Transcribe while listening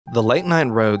The late-night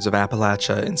roads of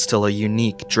Appalachia instill a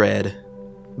unique dread.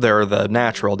 There are the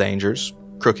natural dangers,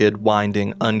 crooked,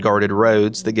 winding, unguarded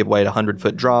roads that give way to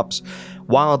 100-foot drops,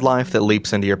 wildlife that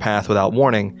leaps into your path without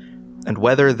warning, and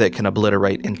weather that can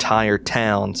obliterate entire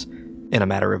towns in a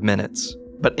matter of minutes.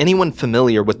 But anyone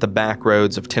familiar with the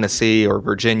backroads of Tennessee or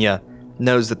Virginia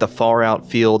knows that the far-out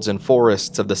fields and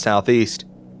forests of the Southeast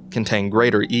contain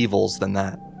greater evils than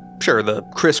that. Sure, the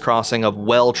crisscrossing of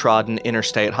well-trodden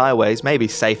interstate highways may be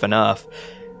safe enough,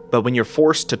 but when you're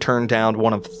forced to turn down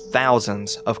one of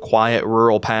thousands of quiet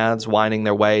rural paths winding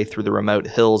their way through the remote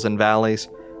hills and valleys,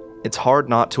 it's hard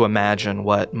not to imagine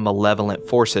what malevolent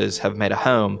forces have made a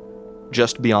home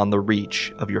just beyond the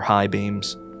reach of your high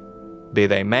beams, be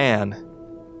they man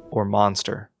or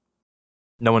monster.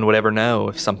 No one would ever know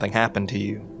if something happened to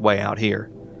you way out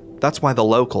here. That's why the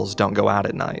locals don't go out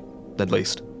at night, at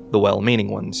least the well-meaning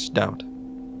ones don't.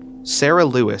 Sarah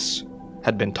Lewis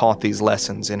had been taught these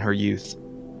lessons in her youth.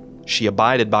 She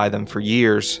abided by them for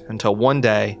years until one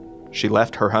day she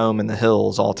left her home in the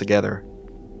hills altogether.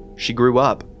 She grew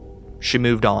up. She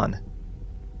moved on.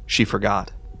 She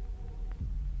forgot.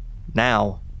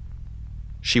 Now,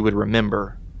 she would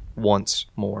remember once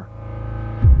more.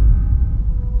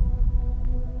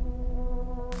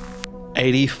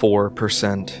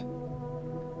 84%.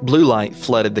 Blue light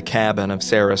flooded the cabin of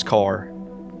Sarah's car.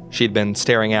 She'd been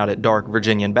staring out at dark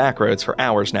Virginian backroads for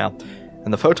hours now,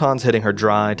 and the photons hitting her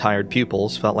dry, tired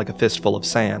pupils felt like a fistful of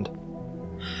sand.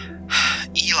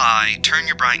 Eli, turn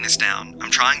your brightness down. I'm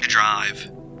trying to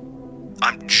drive.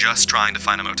 I'm just trying to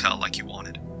find a motel like you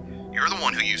wanted. You're the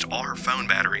one who used all her phone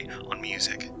battery on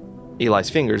music. Eli's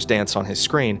fingers danced on his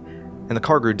screen, and the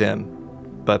car grew dim,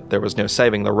 but there was no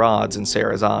saving the rods in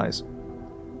Sarah's eyes.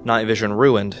 Night vision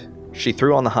ruined, she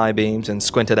threw on the high beams and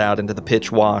squinted out into the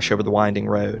pitch wash over the winding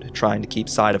road, trying to keep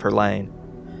sight of her lane.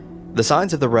 The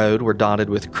sides of the road were dotted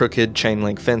with crooked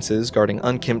chain-link fences guarding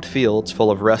unkempt fields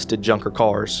full of rusted junker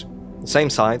cars. The same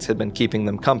sights had been keeping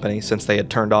them company since they had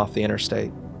turned off the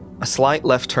interstate. A slight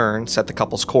left turn set the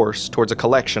couple's course towards a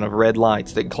collection of red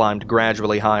lights that climbed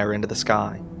gradually higher into the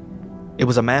sky. It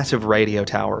was a massive radio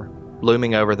tower,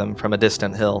 looming over them from a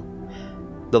distant hill.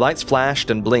 The lights flashed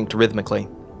and blinked rhythmically.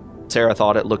 Sarah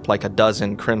thought it looked like a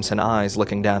dozen crimson eyes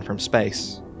looking down from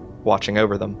space, watching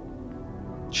over them.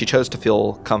 She chose to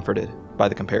feel comforted by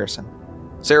the comparison.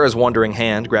 Sarah's wandering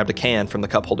hand grabbed a can from the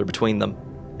cup holder between them,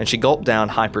 and she gulped down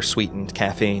hyper-sweetened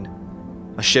caffeine.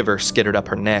 A shiver skittered up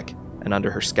her neck and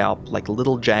under her scalp like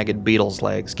little jagged beetle's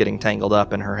legs getting tangled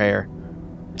up in her hair.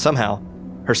 Somehow,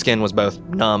 her skin was both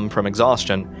numb from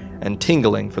exhaustion and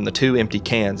tingling from the 2 empty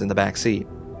cans in the back seat.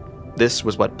 This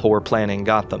was what poor planning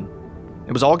got them.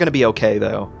 It was all going to be okay,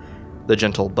 though. The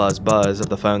gentle buzz-buzz of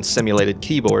the phone's simulated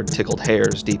keyboard tickled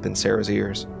hairs deep in Sarah's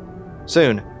ears.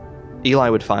 Soon, Eli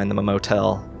would find them a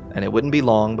motel, and it wouldn't be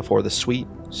long before the sweet,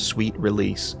 sweet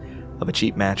release of a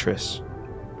cheap mattress.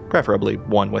 Preferably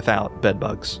one without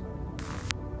bedbugs.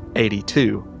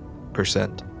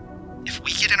 82%. If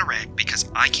we get in a wreck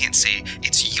because I can't see,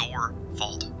 it's your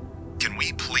fault. Can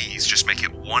we please just make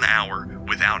it 1 hour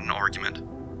without an argument?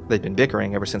 They'd been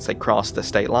bickering ever since they crossed the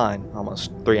state line,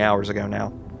 almost 3 hours ago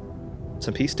now.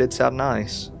 Some peace did sound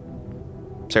nice.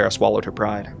 Sarah swallowed her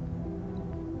pride.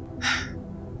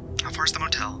 How far's the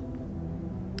motel?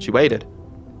 She waited,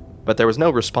 but there was no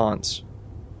response.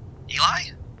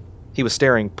 Eli? He was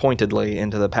staring pointedly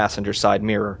into the passenger side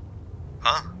mirror.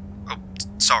 Huh? Oh,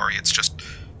 sorry, it's just...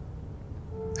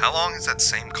 How long has that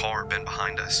same car been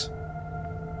behind us?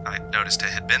 I noticed it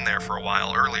had been there for a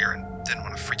while earlier and didn't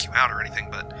want to freak you out or anything,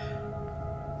 but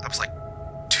that was like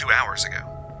 2 hours ago.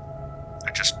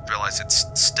 I just realized it's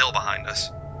still behind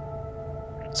us.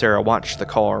 Sarah watched the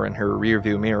car in her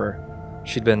rearview mirror.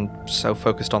 She'd been so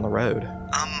focused on the road.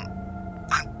 I'm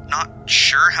not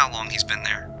sure how long he's been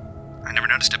there. I never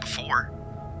noticed it before.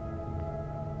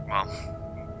 Well,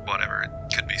 whatever.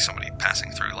 It could be somebody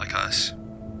passing through like us.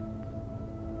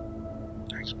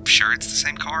 Are you sure it's the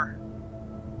same car?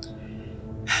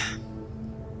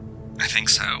 I think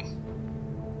so.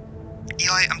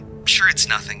 Eli, I'm sure it's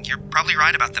nothing. You're probably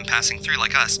right about them passing through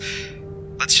like us.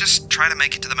 Let's just try to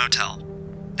make it to the motel.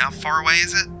 How far away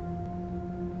is it?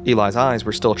 Eli's eyes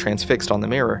were still transfixed on the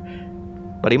mirror,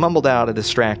 but he mumbled out a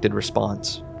distracted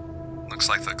response. Looks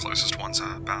like the closest one's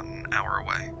about an hour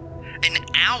away. An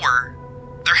hour?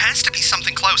 There has to be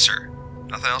something closer.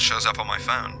 Nothing else shows up on my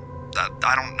phone.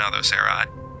 I don't know though, Sarah. I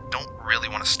don't really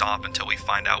want to stop until we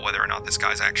find out whether or not this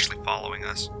guy's actually following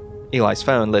us. Eli's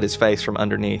phone lit his face from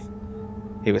underneath.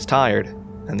 He was tired,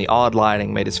 and the odd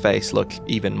lighting made his face look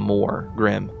even more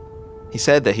grim. He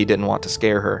said that he didn't want to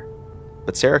scare her,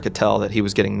 but Sarah could tell that he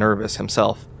was getting nervous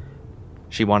himself.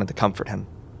 She wanted to comfort him.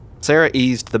 Sarah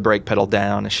eased the brake pedal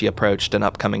down as she approached an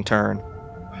upcoming turn.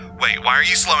 Wait, why are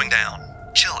you slowing down?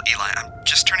 Chill, Eli. I'm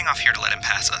just turning off here to let him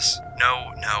pass us.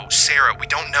 No, Sarah, we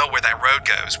don't know where that road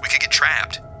goes. We could get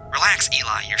trapped. Relax,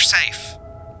 Eli. You're safe.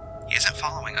 He isn't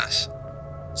following us.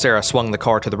 Sarah swung the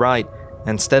car to the right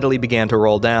and steadily began to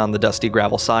roll down the dusty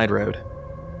gravel side road.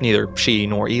 Neither she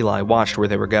nor Eli watched where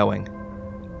they were going.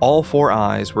 All four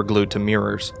eyes were glued to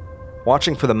mirrors,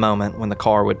 watching for the moment when the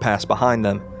car would pass behind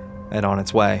them and on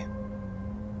its way.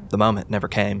 The moment never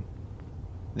came.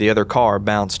 The other car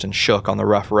bounced and shook on the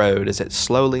rough road as it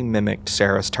slowly mimicked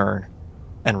Sarah's turn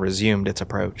and resumed its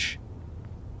approach.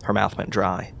 Her mouth went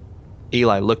dry.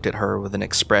 Eli looked at her with an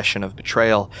expression of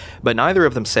betrayal, but neither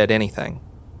of them said anything.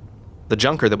 The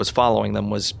junker that was following them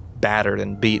was battered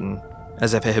and beaten,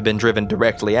 as if it had been driven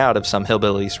directly out of some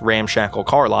hillbilly's ramshackle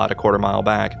car lot a quarter-mile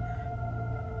back.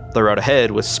 The road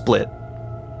ahead was split.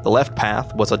 The left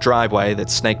path was a driveway that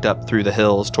snaked up through the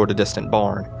hills toward a distant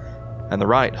barn, and the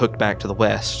right hooked back to the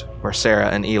west, where Sarah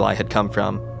and Eli had come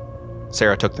from.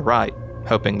 Sarah took the right,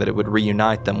 hoping that it would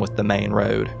reunite them with the main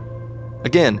road.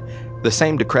 Again, the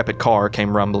same decrepit car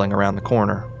came rumbling around the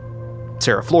corner.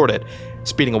 Sarah floored it,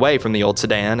 speeding away from the old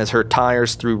sedan as her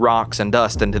tires threw rocks and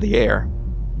dust into the air.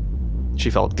 She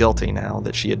felt guilty now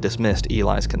that she had dismissed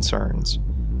Eli's concerns.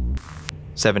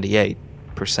 78%.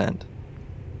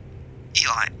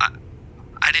 Eli,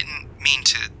 I didn't mean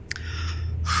to...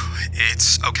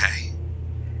 It's okay.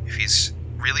 If he's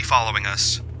really following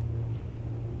us,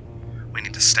 we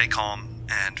need to stay calm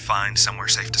and find somewhere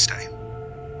safe to stay.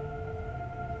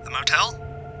 The motel?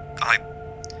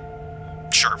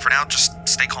 Sure, for now, just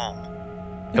stay calm.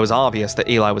 It was obvious that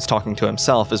Eli was talking to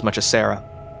himself as much as Sarah.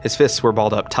 His fists were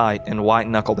balled up tight in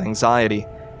white-knuckled anxiety,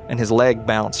 and his leg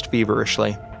bounced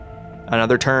feverishly.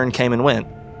 Another turn came and went.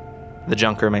 The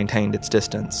junker maintained its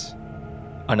distance.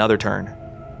 Another turn,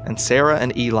 and Sarah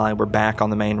and Eli were back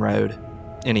on the main road,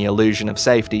 any illusion of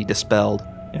safety dispelled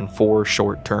in 4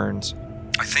 short turns.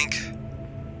 I think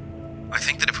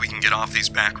that if we can get off these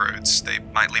back roads, they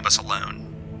might leave us alone.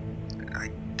 I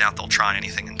doubt they'll try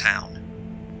anything in town.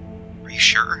 Are you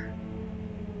sure?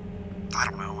 I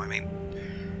don't know,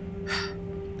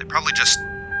 they probably just...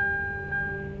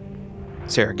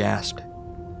 Sarah gasped.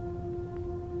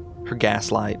 Her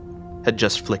gaslight had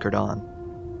just flickered on.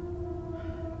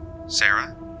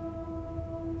 Sarah?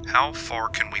 How far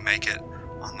can we make it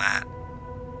on that?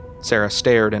 Sarah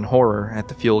stared in horror at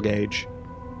the fuel gauge.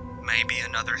 Maybe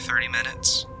another 30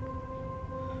 minutes?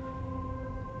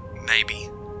 Maybe.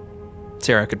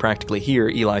 Sarah could practically hear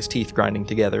Eli's teeth grinding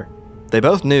together. They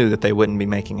both knew that they wouldn't be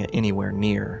making it anywhere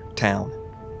near town.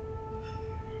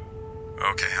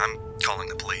 Okay, I'm calling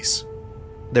the police.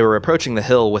 They were approaching the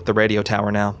hill with the radio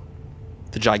tower now.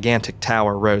 The gigantic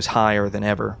tower rose higher than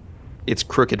ever. Its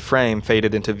crooked frame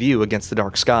faded into view against the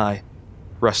dark sky.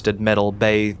 Rusted metal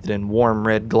bathed in warm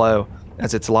red glow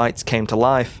as its lights came to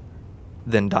life,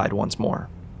 then died once more.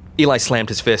 Eli slammed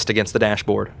his fist against the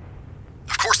dashboard.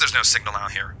 Of course there's no signal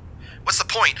out here. What's the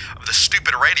point of the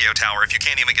stupid radio tower if you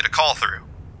can't even get a call through?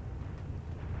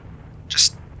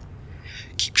 Just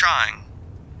keep trying.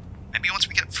 Maybe once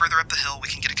we get further up the hill, we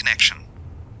can get a connection.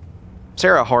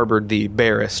 Sarah harbored the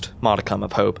barest modicum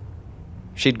of hope.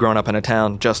 She'd grown up in a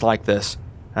town just like this,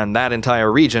 and that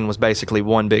entire region was basically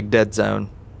one big dead zone.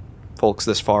 Folks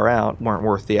this far out weren't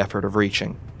worth the effort of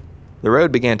reaching. The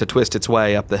road began to twist its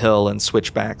way up the hill in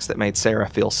switchbacks that made Sarah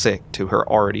feel sick to her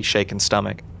already shaken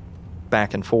stomach.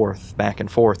 Back and forth,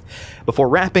 before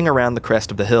wrapping around the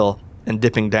crest of the hill and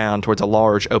dipping down towards a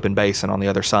large open basin on the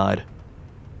other side.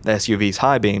 The SUV's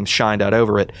high beams shined out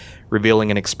over it,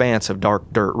 revealing an expanse of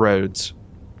dark dirt roads.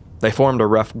 They formed a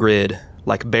rough grid,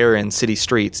 like barren city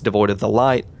streets devoid of the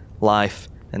light, life,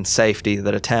 and safety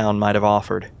that a town might have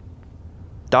offered.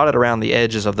 Dotted around the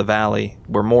edges of the valley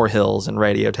were more hills and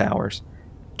radio towers,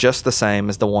 just the same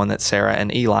as the one that Sarah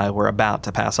and Eli were about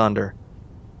to pass under.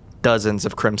 Dozens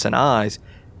of crimson eyes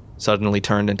suddenly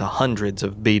turned into hundreds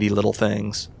of beady little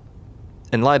things.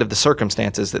 In light of the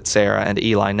circumstances that Sarah and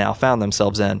Eli now found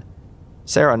themselves in,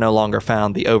 Sarah no longer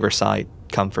found the oversight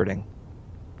comforting.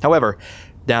 However,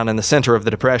 down in the center of the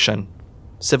depression,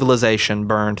 civilization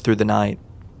burned through the night.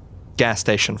 Gas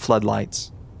station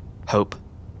floodlights. Hope.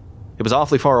 It was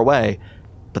awfully far away,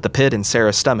 but the pit in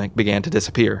Sarah's stomach began to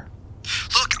disappear.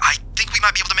 Look, I think we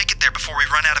might be able to make it there before we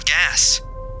run out of gas.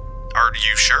 Are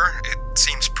you sure? It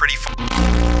seems pretty far.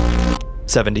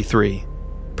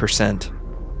 73%.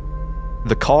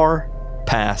 The car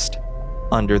passed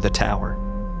under the tower.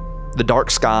 The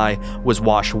dark sky was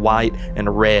washed white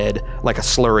and red like a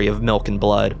slurry of milk and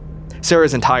blood.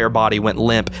 Sarah's entire body went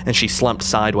limp and she slumped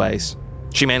sideways.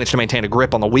 She managed to maintain a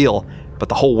grip on the wheel, but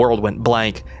the whole world went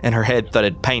blank and her head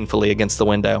thudded painfully against the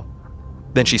window.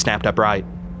 Then she snapped upright.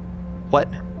 What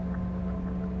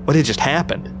had just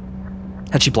happened?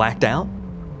 Had she blacked out?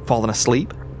 Fallen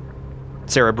asleep?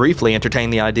 Sarah briefly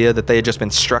entertained the idea that they had just been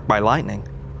struck by lightning.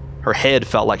 Her head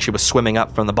felt like she was swimming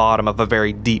up from the bottom of a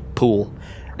very deep pool,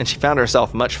 and she found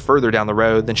herself much further down the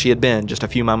road than she had been just a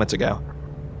few moments ago.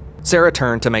 Sarah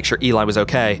turned to make sure Eli was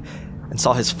okay and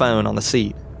saw his phone on the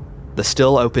seat, the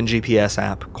still open GPS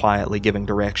app quietly giving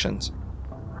directions.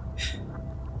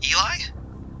 Eli?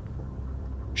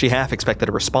 She half expected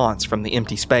a response from the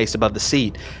empty space above the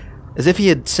seat, as if he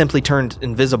had simply turned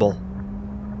invisible.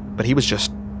 But he was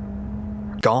just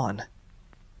gone.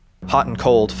 Hot and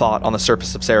cold fought on the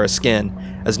surface of Sarah's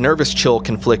skin as nervous chill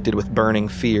conflicted with burning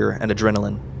fear and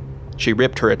adrenaline. She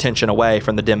ripped her attention away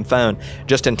from the dim phone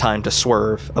just in time to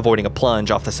swerve, avoiding a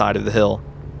plunge off the side of the hill.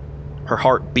 Her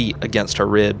heart beat against her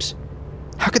ribs.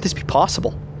 How could this be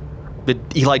possible?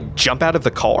 Did Eli jump out of the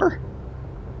car?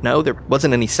 No, there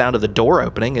wasn't any sound of the door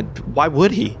opening, and why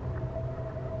would he?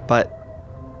 But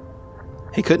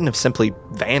he couldn't have simply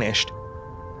vanished.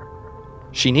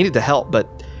 She needed to help,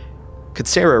 but could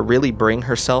Sarah really bring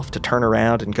herself to turn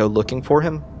around and go looking for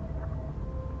him?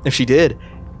 If she did,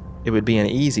 it would be an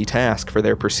easy task for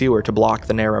their pursuer to block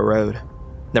the narrow road.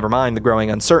 Never mind the growing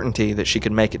uncertainty that she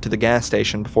could make it to the gas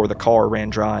station before the car ran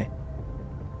dry.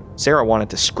 Sarah wanted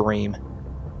to scream.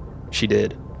 She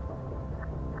did.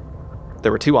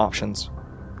 There were two options: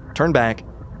 turn back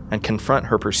and confront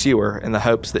her pursuer in the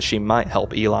hopes that she might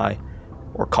help Eli,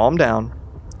 or calm down,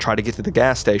 try to get to the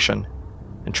gas station,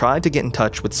 and try to get in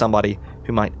touch with somebody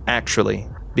who might actually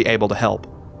be able to help.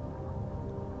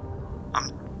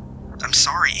 I'm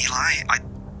sorry, Eli.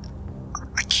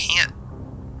 I can't.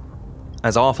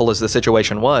 As awful as the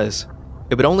situation was,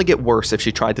 it would only get worse if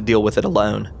she tried to deal with it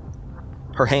alone.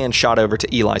 Her hand shot over to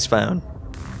Eli's phone.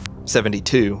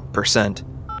 72%.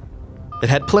 It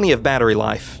had plenty of battery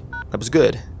life. That was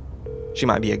good. She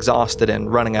might be exhausted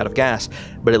and running out of gas,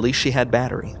 but at least she had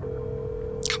battery.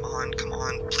 Come on.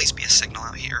 Please be a signal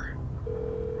out here.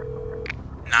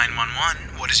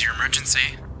 911, what is your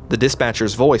emergency? The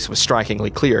dispatcher's voice was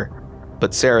strikingly clear,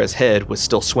 but Sarah's head was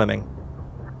still swimming.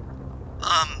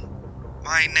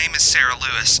 My name is Sarah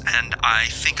Lewis, and I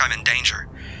think I'm in danger.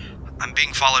 I'm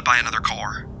being followed by another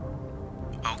car.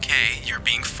 Okay, you're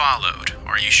being followed.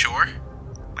 Are you sure?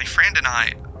 My friend and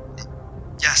I...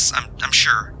 Yes, I'm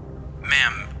sure.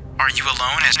 Ma'am, are you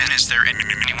alone? Is there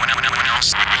anyone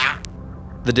else?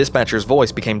 The dispatcher's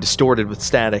voice became distorted with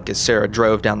static as Sarah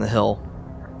drove down the hill.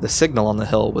 The signal on the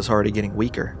hill was already getting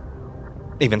weaker.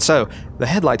 Even so, the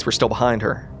headlights were still behind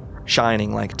her,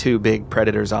 shining like two big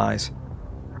predator's eyes.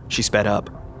 She sped up.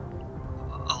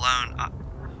 Alone?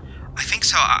 I think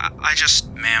so. I just...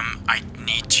 Ma'am, I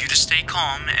need you to stay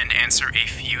calm and answer a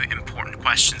few important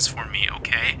questions for me,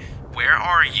 okay? Where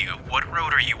are you? What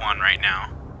road are you on right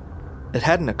now? It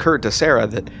hadn't occurred to Sarah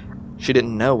that she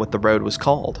didn't know what the road was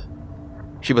called.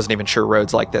 She wasn't even sure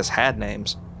roads like this had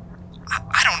names.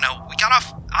 I don't know. We got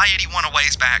off I-81 a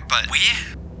ways back, but...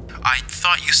 I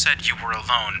thought you said you were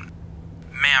alone.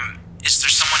 Ma'am, is there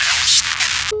someone else?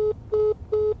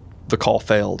 The call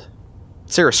failed.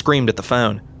 Sarah screamed at the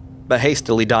phone, but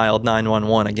hastily dialed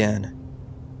 911 again.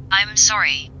 I'm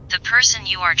sorry. The person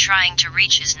you are trying to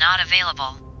reach is not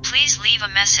available. Please leave a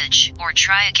message, or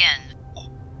try again.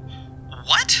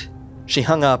 What? She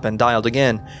hung up and dialed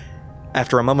again.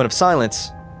 After a moment of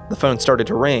silence, the phone started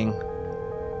to ring.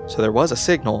 So there was a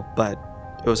signal, but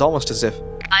it was almost as if...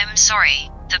 I'm sorry.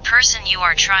 The person you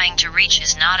are trying to reach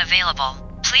is not available.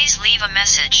 Please leave a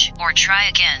message, or try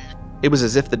again. It was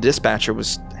as if the dispatcher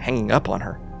was hanging up on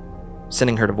her,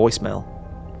 sending her to voicemail.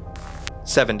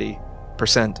 70%.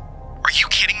 Are you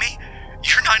kidding me?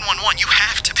 You're 911. You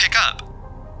have to pick up.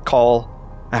 Call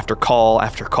after call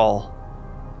after call.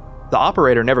 The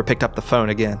operator never picked up the phone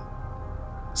again.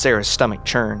 Sarah's stomach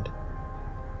churned.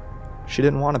 She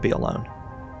didn't want to be alone.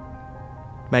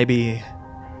 Maybe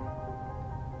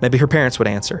her parents would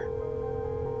answer.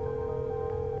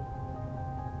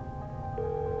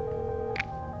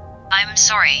 I'm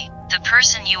sorry. The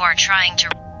person you are trying to...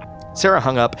 Sarah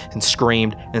hung up and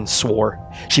screamed and swore.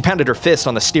 She pounded her fist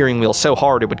on the steering wheel so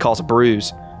hard it would cause a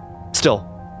bruise. Still,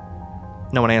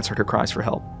 no one answered her cries for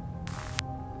help.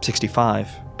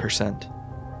 65%.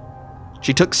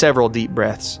 She took several deep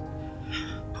breaths.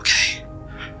 Okay.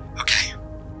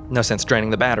 No sense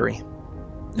draining the battery.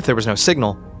 If there was no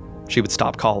signal, she would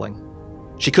stop calling.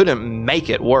 She couldn't make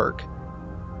it work,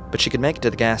 but she could make it to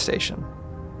the gas station.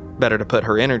 Better to put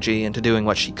her energy into doing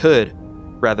what she could,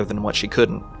 rather than what she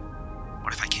couldn't.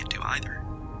 What if I can't do either?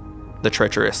 The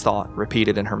treacherous thought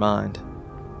repeated in her mind.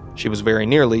 She was very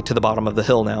nearly to the bottom of the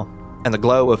hill now, and the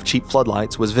glow of cheap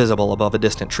floodlights was visible above a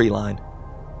distant tree line.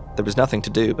 There was nothing to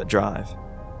do but drive.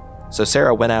 So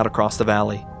Sarah went out across the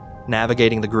valley,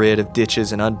 navigating the grid of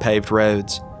ditches and unpaved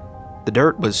roads. The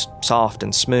dirt was soft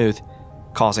and smooth,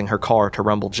 causing her car to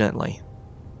rumble gently.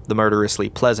 The murderously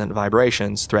pleasant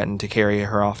vibrations threatened to carry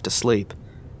her off to sleep,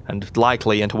 and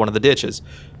likely into one of the ditches.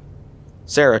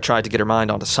 Sarah tried to get her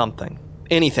mind onto something,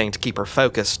 anything to keep her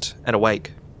focused and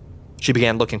awake. She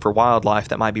began looking for wildlife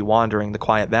that might be wandering the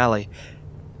quiet valley,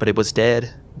 but it was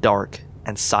dead, dark,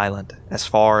 and silent as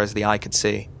far as the eye could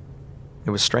see.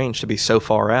 It was strange to be so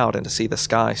far out and to see the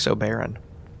sky so barren,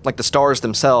 like the stars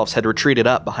themselves had retreated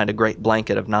up behind a great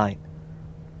blanket of night.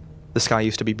 The sky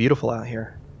used to be beautiful out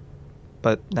here,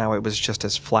 but now it was just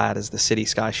as flat as the city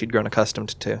sky she'd grown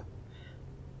accustomed to.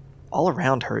 All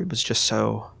around her, it was just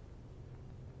so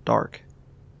dark.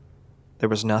 There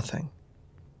was nothing.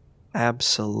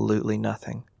 Absolutely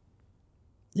nothing.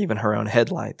 Even her own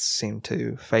headlights seemed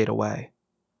to fade away.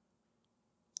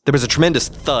 There was a tremendous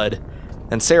thud,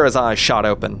 and Sarah's eyes shot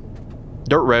open.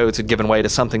 Dirt roads had given way to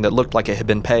something that looked like it had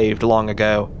been paved long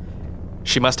ago.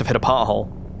 She must have hit a pothole.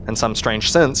 In some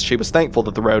strange sense, she was thankful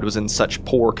that the road was in such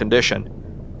poor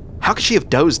condition. How could she have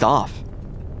dozed off?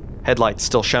 Headlights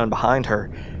still shone behind her,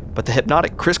 but the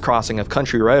hypnotic crisscrossing of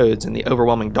country roads and the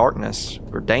overwhelming darkness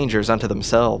were dangers unto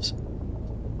themselves.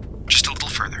 Just a little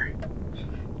further.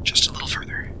 Just a little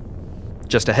further.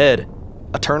 Just ahead,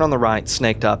 a turn on the right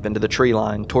snaked up into the tree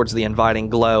line towards the inviting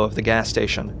glow of the gas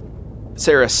station.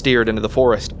 Sarah steered into the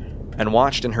forest and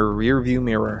watched in her rearview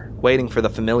mirror, waiting for the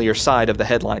familiar sight of the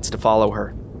headlights to follow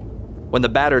her. When the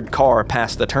battered car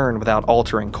passed the turn without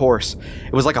altering course,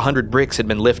 it was like 100 bricks had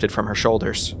been lifted from her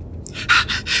shoulders.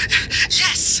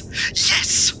 Yes!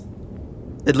 Yes!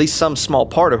 At least some small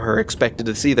part of her expected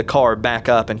to see the car back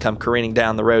up and come careening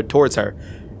down the road towards her,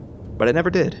 but it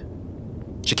never did.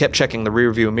 She kept checking the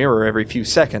rearview mirror every few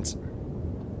seconds,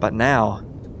 but now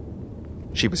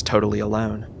she was totally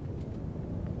alone.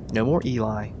 No more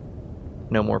Eli,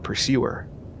 no more pursuer.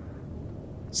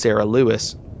 Sarah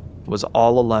Lewis was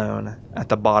all alone at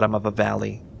the bottom of a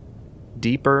valley,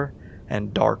 deeper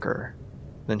and darker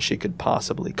than she could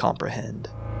possibly comprehend.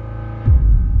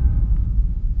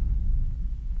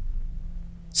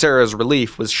 Sarah's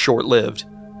relief was short-lived.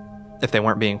 If they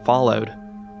weren't being followed,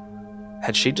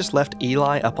 had she just left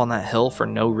Eli up on that hill for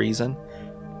no reason?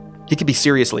 He could be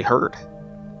seriously hurt.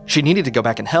 She needed to go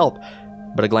back and help,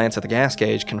 but a glance at the gas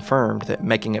gauge confirmed that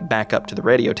making it back up to the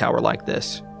radio tower like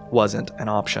this wasn't an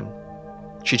option.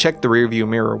 She checked the rearview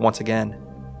mirror once again.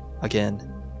 Again.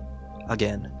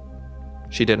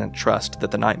 She didn't trust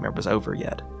that the nightmare was over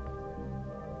yet.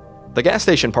 The gas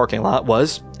station parking lot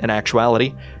was, in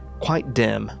actuality, quite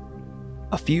dim.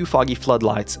 A few foggy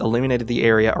floodlights illuminated the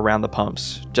area around the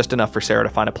pumps, just enough for Sarah to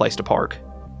find a place to park.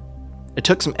 It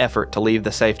took some effort to leave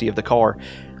the safety of the car,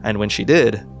 and when she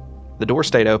did, the door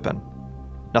stayed open.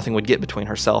 Nothing would get between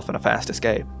herself and a fast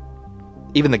escape.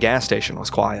 Even the gas station was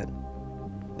quiet.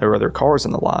 There were other cars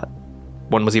in the lot.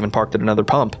 One was even parked at another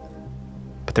pump.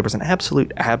 But there was an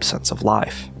absolute absence of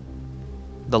life.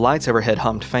 The lights overhead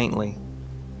hummed faintly,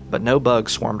 but no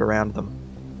bugs swarmed around them.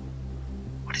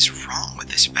 What is wrong with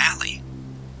this valley?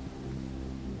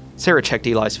 Sarah checked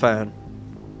Eli's phone.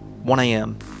 1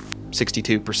 a.m.,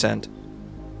 62%.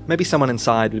 Maybe someone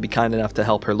inside would be kind enough to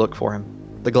help her look for him.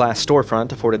 The glass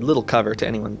storefront afforded little cover to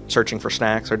anyone searching for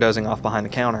snacks or dozing off behind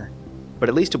the counter, but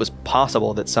at least it was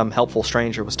possible that some helpful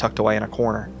stranger was tucked away in a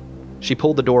corner. She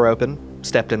pulled the door open,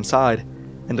 stepped inside,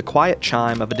 and the quiet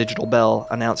chime of a digital bell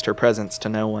announced her presence to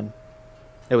no one.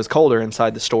 It was colder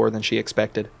inside the store than she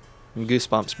expected, and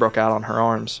goosebumps broke out on her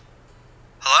arms.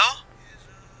 Hello?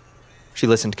 She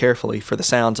listened carefully for the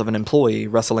sounds of an employee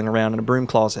rustling around in a broom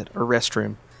closet or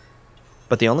restroom,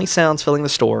 but the only sounds filling the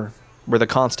store were the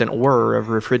constant whir of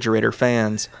refrigerator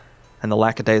fans and the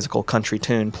lackadaisical country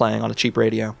tune playing on a cheap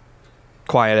radio.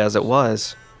 Quiet as it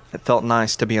was, it felt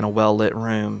nice to be in a well-lit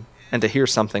room and to hear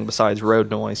something besides road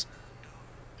noise.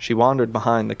 She wandered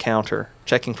behind the counter,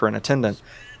 checking for an attendant,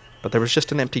 but there was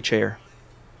just an empty chair.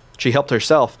 She helped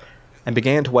herself and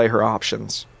began to weigh her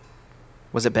options.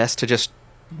 Was it best to just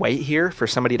wait here for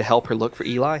somebody to help her look for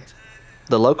Eli?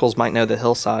 The locals might know the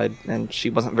hillside, and she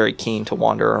wasn't very keen to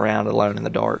wander around alone in the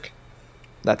dark.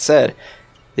 That said,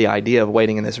 the idea of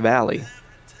waiting in this valley,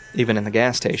 even in the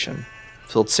gas station,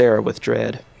 filled Sarah with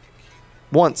dread.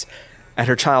 Once, at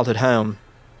her childhood home,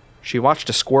 she watched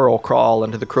a squirrel crawl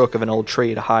into the crook of an old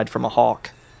tree to hide from a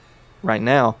hawk. Right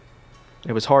now,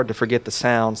 it was hard to forget the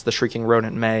sounds the shrieking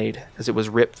rodent made as it was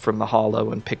ripped from the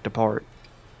hollow and picked apart.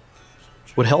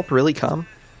 Would help really come?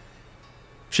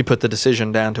 She put the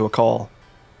decision down to a call.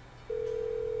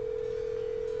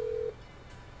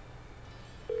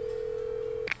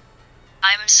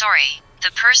 I'm sorry.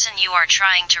 The person you are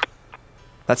trying to...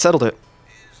 That settled it.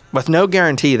 With no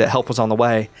guarantee that help was on the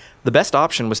way, the best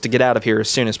option was to get out of here as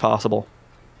soon as possible.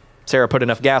 Sarah put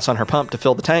enough gas on her pump to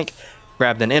fill the tank,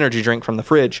 grabbed an energy drink from the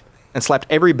fridge, and slapped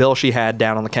every bill she had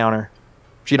down on the counter.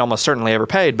 She'd almost certainly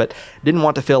overpaid, but didn't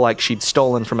want to feel like she'd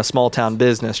stolen from a small-town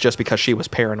business just because she was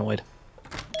paranoid.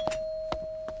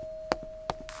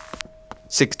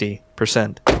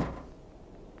 60%.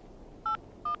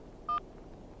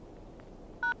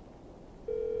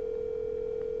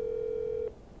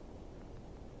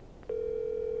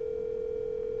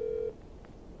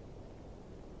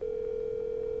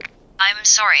 I'm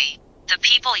sorry. The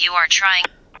people you are trying...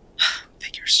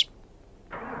 Figures.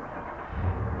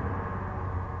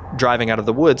 Driving out of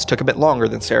the woods took a bit longer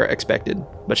than Sarah expected,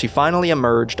 but she finally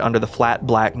emerged under the flat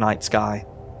black night sky.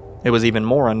 It was even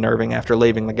more unnerving after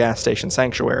leaving the gas station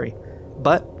sanctuary,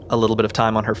 but a little bit of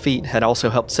time on her feet had also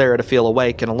helped Sarah to feel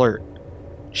awake and alert.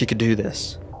 She could do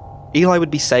this. Eli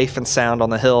would be safe and sound on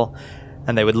the hill,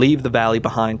 and they would leave the valley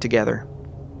behind together.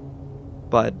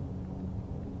 But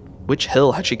which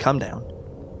hill had she come down?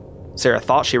 Sarah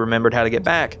thought she remembered how to get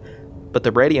back, but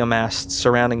the radio masts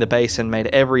surrounding the basin made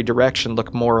every direction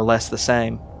look more or less the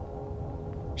same.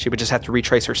 She would just have to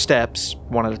retrace her steps,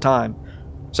 one at a time.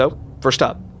 So, first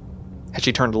up, had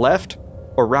she turned left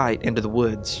or right into the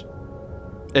woods?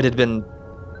 It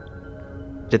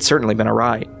had certainly been a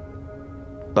right,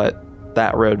 but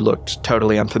that road looked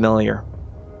totally unfamiliar.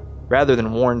 Rather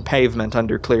than worn pavement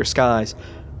under clear skies,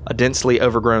 a densely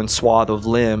overgrown swath of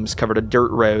limbs covered a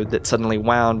dirt road that suddenly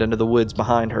wound into the woods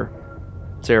behind her.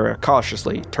 Sarah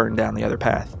cautiously turned down the other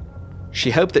path.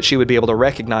 She hoped that she would be able to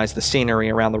recognize the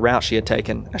scenery around the route she had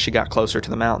taken as she got closer to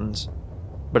the mountains.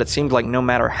 But it seemed like no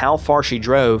matter how far she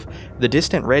drove, the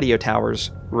distant radio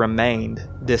towers remained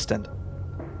distant.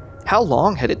 How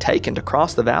long had it taken to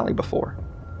cross the valley before?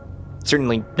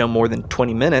 Certainly no more than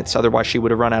 20 minutes, otherwise she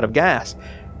would have run out of gas.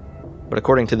 But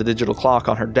according to the digital clock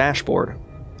on her dashboard,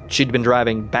 she'd been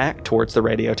driving back towards the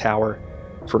radio tower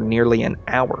for nearly an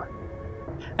hour.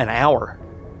 An hour.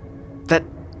 That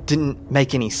didn't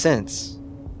make any sense.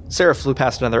 Sarah flew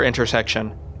past another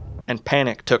intersection, and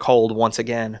panic took hold once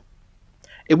again.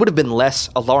 It would have been less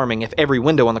alarming if every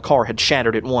window on the car had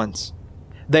shattered at once.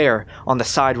 There, on the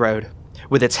side road,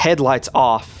 with its headlights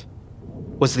off,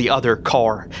 was the other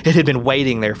car. It had been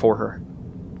waiting there for her.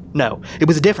 No, it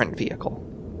was a different vehicle.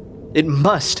 It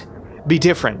must be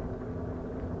different.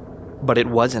 But it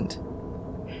wasn't.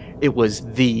 It was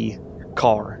the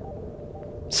car.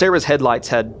 Sarah's headlights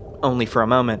had, only for a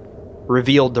moment,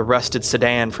 revealed the rusted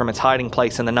sedan from its hiding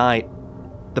place in the night.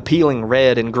 The peeling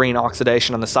red and green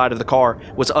oxidation on the side of the car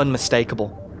was unmistakable.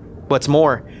 What's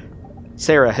more,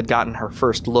 Sarah had gotten her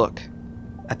first look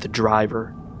at the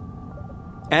driver.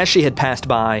 As she had passed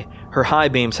by, her high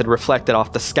beams had reflected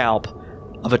off the scalp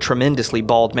of a tremendously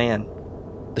bald man.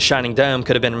 The shining dome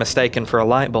could have been mistaken for a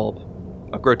light bulb,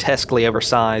 a grotesquely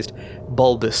oversized,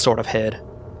 bulbous sort of head,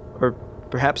 or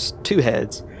perhaps two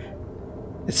heads.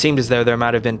 It seemed as though there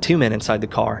might have been two men inside the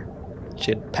car.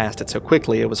 She had passed it so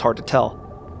quickly it was hard to tell.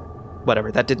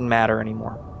 Whatever, that didn't matter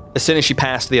anymore. As soon as she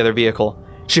passed the other vehicle,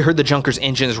 she heard the junker's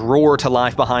engines roar to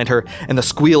life behind her and the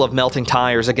squeal of melting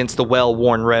tires against the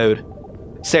well-worn road.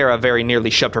 Sarah very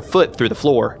nearly shoved her foot through the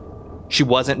floor. She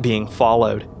wasn't being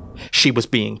followed. She was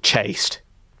being chased.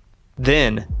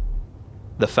 Then,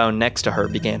 the phone next to her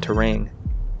began to ring.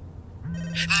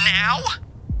 Now?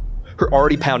 Her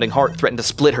already pounding heart threatened to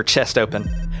split her chest open.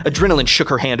 Adrenaline shook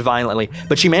her hand violently,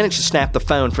 but she managed to snap the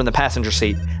phone from the passenger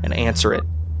seat and answer it.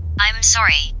 I'm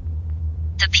sorry.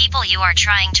 The people you are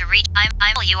trying to reach...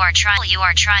 you are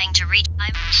trying to reach...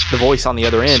 The voice on the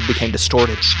other end became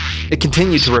distorted. It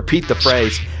continued to repeat the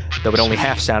phrase, though it only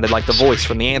half sounded like the voice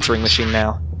from the answering machine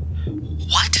now.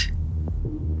 What?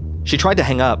 She tried to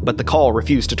hang up, but the call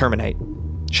refused to terminate.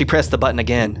 She pressed the button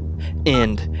again.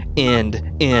 End.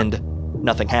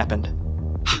 Nothing happened.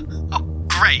 Oh,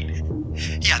 great.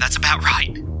 Yeah, that's about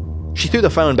right. She threw the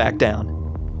phone back down.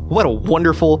 What a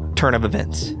wonderful turn of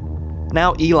events.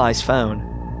 Now Eli's phone,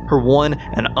 her one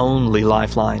and only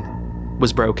lifeline,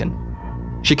 was broken.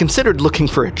 She considered looking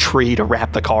for a tree to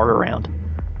wrap the car around.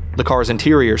 The car's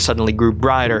interior suddenly grew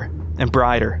brighter and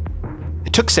brighter.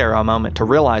 It took Sarah a moment to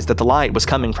realize that the light was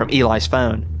coming from Eli's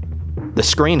phone. The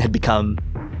screen had become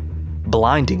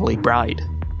blindingly bright,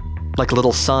 like a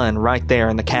little sun right there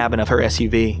in the cabin of her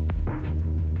SUV.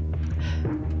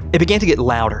 It began to get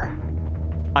louder.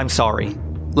 I'm sorry.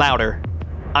 Louder.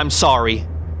 I'm sorry.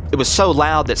 It was so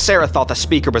loud that Sarah thought the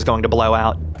speaker was going to blow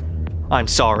out. I'm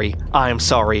sorry. I'm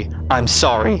sorry. I'm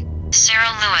sorry.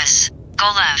 Sarah Lewis,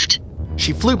 go left.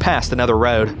 She flew past another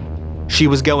road. She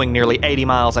was going nearly 80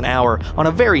 miles an hour on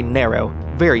a very narrow,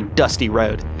 very dusty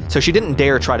road, so she didn't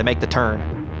dare try to make the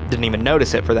turn. Didn't even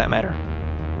notice it, for that matter.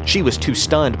 She was too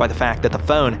stunned by the fact that the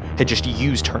phone had just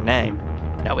used her name.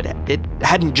 No, it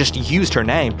hadn't just used her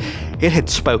name. It had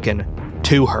spoken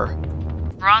to her.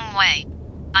 Wrong way.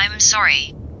 I'm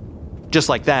sorry. Just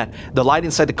like that, the light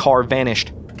inside the car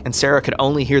vanished, and Sarah could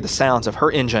only hear the sounds of her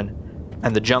engine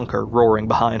and the junker roaring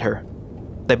behind her.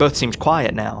 They both seemed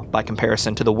quiet now, by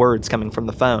comparison to the words coming from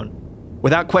the phone.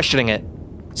 Without questioning it,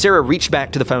 Sarah reached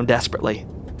back to the phone desperately.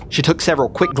 She took several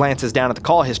quick glances down at the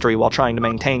call history while trying to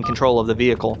maintain control of the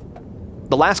vehicle.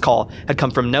 The last call had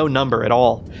come from no number at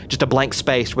all, just a blank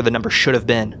space where the number should have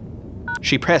been.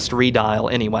 She pressed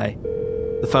redial anyway.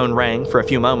 The phone rang for a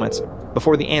few moments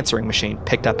before the answering machine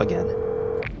picked up again.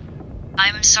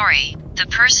 I'm sorry. The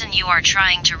person you are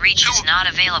trying to reach is not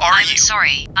available. I'm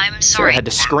sorry. Sarah had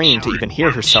to scream to even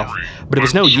hear herself, but it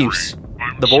was no use.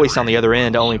 The voice on the other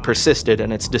end only persisted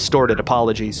in its distorted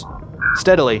apologies.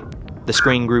 Steadily, the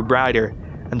screen grew brighter,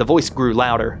 and the voice grew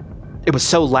louder. It was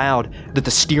so loud that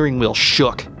the steering wheel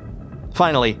shook.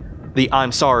 Finally, the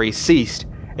 "I'm sorry" ceased,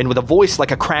 and with a voice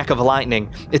like a crack of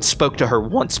lightning, it spoke to her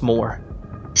once more.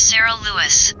 Sarah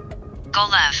Lewis. Go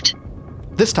left.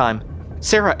 This time,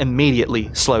 Sarah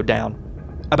immediately slowed down.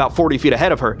 About 40 feet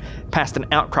ahead of her, past an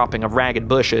outcropping of ragged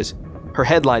bushes, her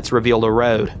headlights revealed a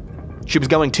road. She was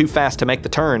going too fast to make the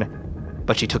turn,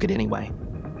 but she took it anyway.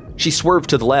 She swerved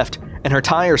to the left, and her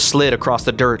tires slid across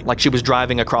the dirt like she was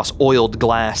driving across oiled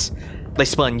glass. They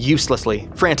spun uselessly,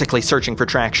 frantically searching for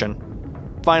traction.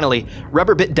 Finally,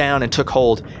 rubber bit down and took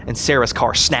hold, and Sarah's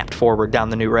car snapped forward down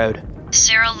the new road.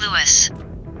 Sarah Lewis.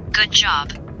 Good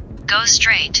job. Go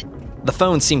straight. The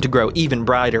phone seemed to grow even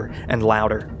brighter and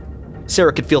louder.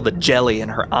 Sarah could feel the jelly in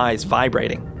her eyes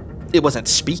vibrating. It wasn't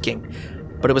speaking,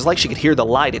 but it was like she could hear the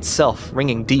light itself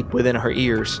ringing deep within her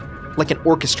ears, like an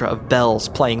orchestra of bells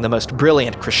playing the most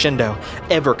brilliant crescendo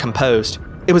ever composed.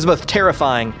 It was both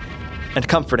terrifying and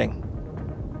comforting.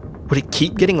 Would it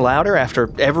keep getting louder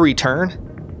after every turn?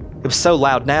 It was so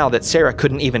loud now that Sarah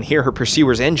couldn't even hear her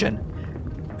pursuer's engine.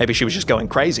 Maybe she was just going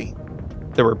crazy.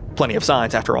 There were plenty of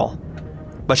signs, after all.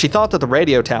 But she thought that the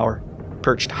radio tower,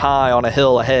 perched high on a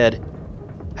hill ahead,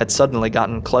 had suddenly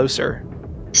gotten closer.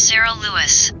 Sarah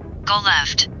Lewis. Go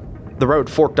left. The road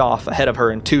forked off ahead of her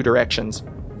in two directions.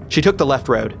 She took the left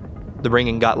road. The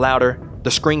ringing got louder,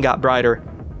 the screen got brighter,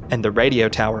 and the radio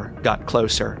tower got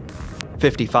closer.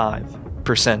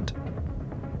 55%.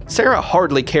 Sarah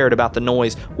hardly cared about the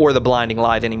noise or the blinding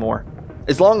light anymore.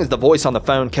 As long as the voice on the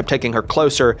phone kept taking her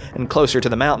closer and closer to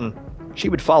the mountain, she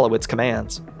would follow its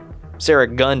commands. Sarah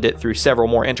gunned it through several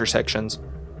more intersections.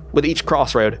 With each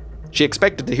crossroad, she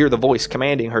expected to hear the voice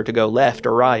commanding her to go left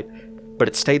or right, but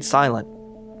it stayed silent.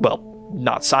 Well,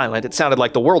 not silent, it sounded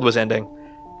like the world was ending,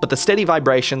 but the steady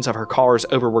vibrations of her car's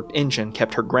overworked engine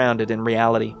kept her grounded in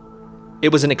reality.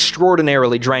 It was an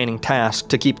extraordinarily draining task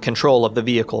to keep control of the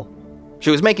vehicle.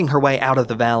 She was making her way out of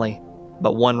the valley,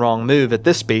 but one wrong move at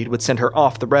this speed would send her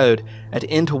off the road and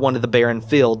into one of the barren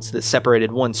fields that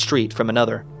separated one street from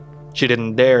another. She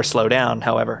didn't dare slow down,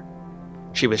 however.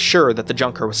 She was sure that the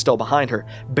junker was still behind her,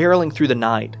 barreling through the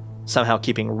night, somehow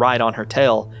keeping right on her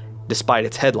tail, despite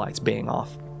its headlights being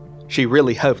off. She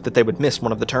really hoped that they would miss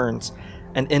one of the turns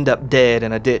and end up dead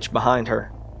in a ditch behind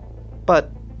her. But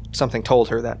something told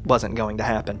her that wasn't going to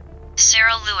happen.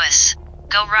 Sarah Lewis.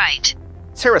 Go right.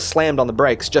 Sarah slammed on the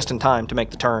brakes just in time to make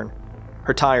the turn.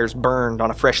 Her tires burned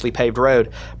on a freshly paved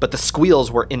road, but the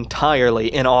squeals were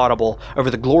entirely inaudible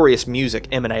over the glorious music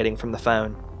emanating from the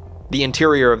phone. The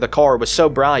interior of the car was so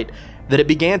bright that it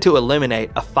began to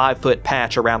illuminate a 5-foot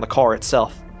patch around the car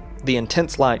itself. The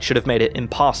intense light should have made it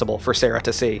impossible for Sarah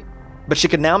to see, but she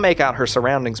could now make out her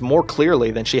surroundings more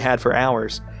clearly than she had for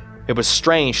hours. It was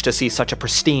strange to see such a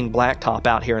pristine blacktop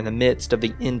out here in the midst of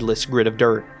the endless grid of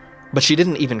dirt, but she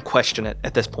didn't even question it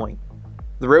at this point.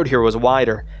 The road here was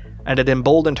wider, and it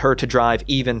emboldened her to drive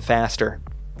even faster.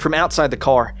 From outside the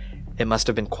car, it must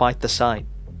have been quite the sight.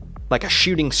 Like a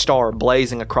shooting star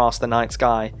blazing across the night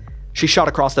sky, she shot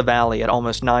across the valley at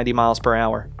almost 90 miles per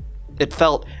hour. It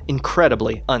felt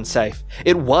incredibly unsafe.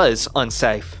 It was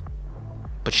unsafe.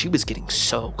 But she was getting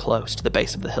so close to the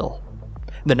base of the hill.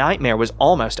 The nightmare was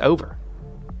almost over.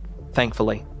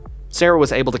 Thankfully, Sarah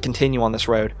was able to continue on this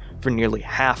road for nearly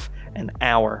half an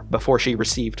hour before she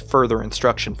received further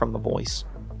instruction from the voice.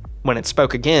 When it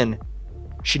spoke again,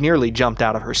 she nearly jumped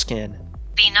out of her skin.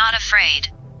 Be not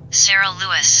afraid. Sarah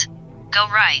Lewis. Go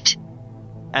right.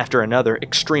 After another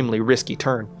extremely risky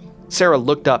turn, Sarah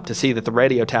looked up to see that the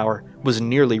radio tower was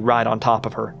nearly right on top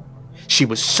of her. She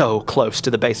was so close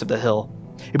to the base of the hill.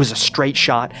 It was a straight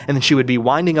shot, and then she would be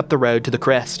winding up the road to the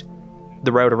crest.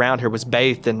 The road around her was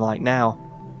bathed in light now.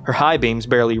 Her high beams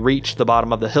barely reached the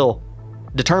bottom of the hill.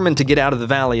 Determined to get out of the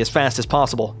valley as fast as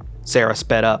possible, Sarah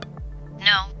sped up.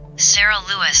 No, Sarah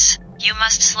Lewis, you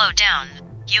must slow down.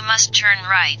 You must turn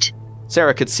right.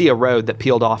 Sarah could see a road that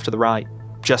peeled off to the right,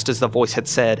 just as the voice had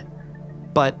said.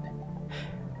 But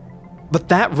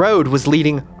that road was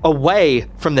leading away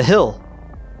from the hill.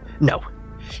 No,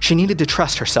 she needed to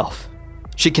trust herself.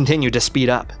 She continued to speed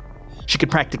up. She could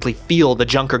practically feel the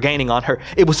junker gaining on her.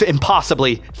 It was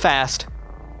impossibly fast.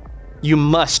 You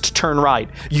must turn right.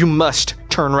 You must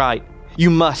turn right. You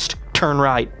must turn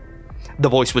right. The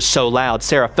voice was so loud,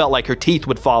 Sarah felt like her teeth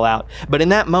would fall out. But in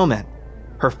that moment,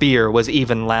 her fear was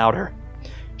even louder.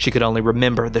 She could only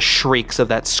remember the shrieks of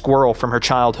that squirrel from her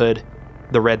childhood,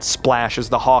 the red splash as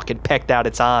the hawk had pecked out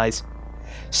its eyes.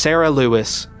 Sarah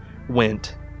Lewis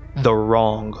went the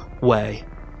wrong way.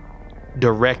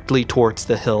 Directly towards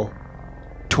the hill,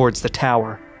 towards the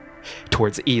tower,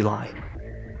 towards Eli.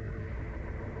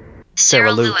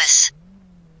 Sarah Lewis.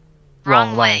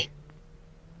 Wrong way.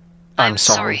 I'm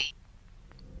sorry.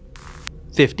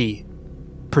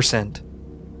 50%.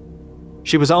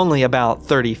 She was only about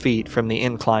 30 feet from the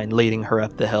incline leading her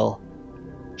up the hill.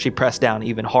 She pressed down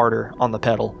even harder on the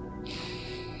pedal.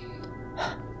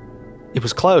 It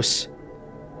was close,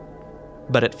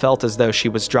 but it felt as though she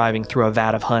was driving through a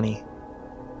vat of honey.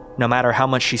 No matter how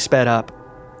much she sped up,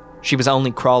 she was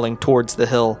only crawling towards the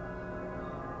hill,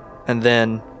 and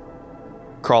then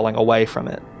crawling away from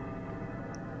it.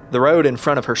 The road in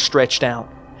front of her stretched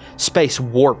out. Space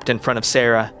warped in front of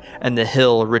Sarah, and the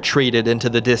hill retreated into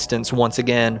the distance once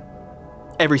again.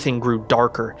 Everything grew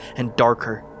darker and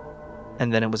darker,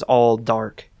 and then it was all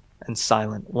dark and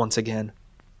silent once again.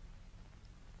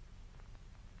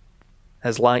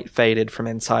 As light faded from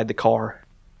inside the car,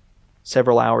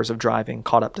 several hours of driving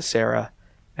caught up to Sarah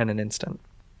in an instant,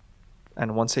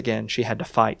 and once again she had to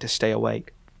fight to stay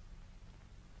awake.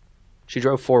 She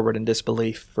drove forward in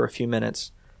disbelief for a few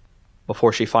minutes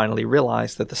before she finally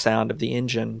realized that the sound of the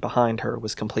engine behind her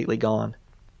was completely gone.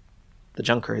 The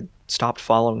junker had stopped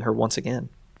following her once again.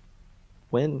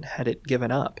 When had it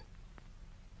given up?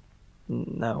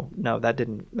 No, that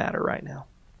didn't matter right now.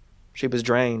 She was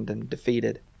drained and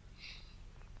defeated.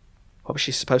 What was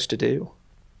she supposed to do?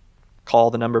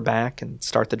 Call the number back and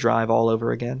start the drive all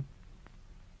over again?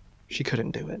 She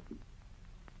couldn't do it.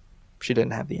 She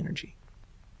didn't have the energy.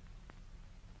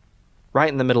 Right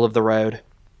in the middle of the road,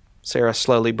 Sarah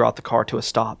slowly brought the car to a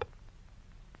stop.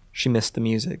 She missed the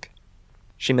music.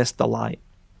 She missed the light.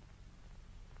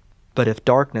 But if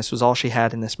darkness was all she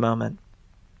had in this moment,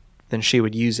 then she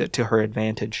would use it to her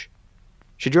advantage.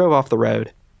 She drove off the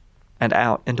road and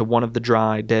out into one of the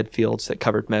dry, dead fields that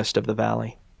covered most of the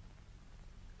valley.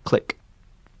 Click.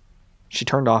 She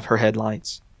turned off her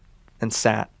headlights and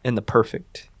sat in the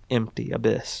perfect, empty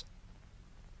abyss.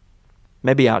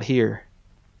 Maybe out here,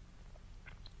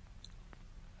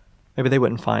 maybe they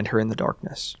wouldn't find her in the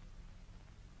darkness.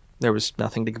 There was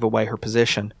nothing to give away her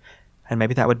position, and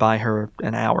maybe that would buy her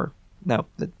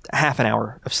half an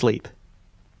hour of sleep.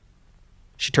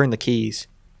 She turned the keys,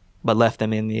 but left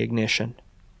them in the ignition.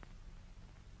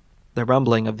 The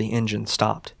rumbling of the engine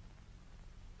stopped.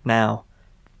 Now,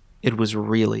 it was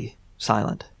really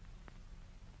silent.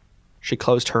 She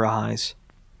closed her eyes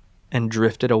and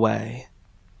drifted away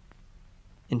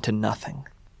into nothing.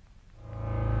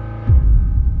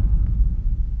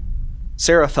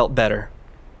 Sarah felt better.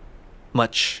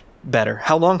 Much better.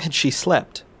 How long had she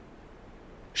slept?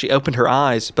 She opened her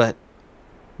eyes, but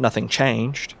nothing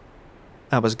changed.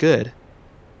 That was good.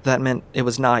 That meant it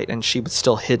was night and she was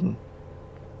still hidden.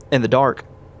 In the dark,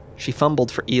 she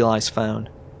fumbled for Eli's phone.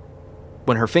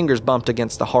 When her fingers bumped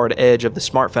against the hard edge of the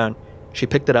smartphone, she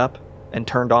picked it up and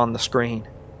turned on the screen.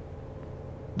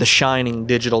 The shining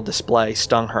digital display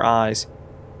stung her eyes,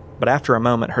 but after a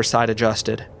moment her sight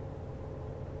adjusted.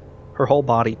 Her whole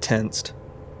body tensed.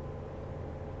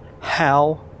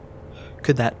 How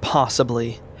could that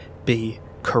possibly be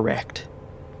correct?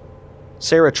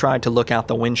 Sarah tried to look out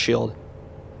the windshield,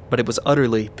 but it was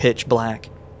utterly pitch black.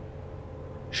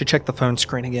 She checked the phone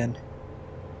screen again.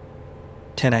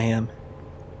 10 a.m.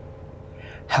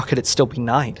 How could it still be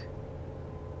night?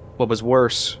 What was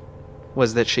worse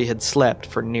was that she had slept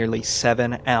for nearly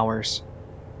 7 hours,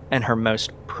 and her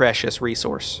most precious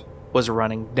resource was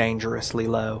running dangerously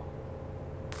low.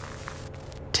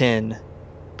 10%.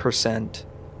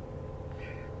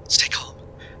 Stay calm.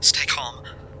 Stay calm.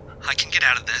 I can get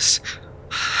out of this.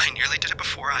 I nearly did it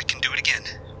before. I can do it again.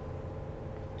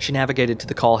 She navigated to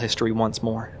the call history once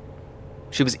more.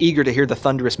 She was eager to hear the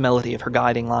thunderous melody of her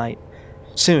guiding light.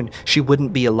 Soon, she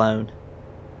wouldn't be alone.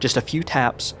 Just a few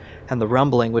taps, and the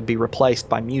rumbling would be replaced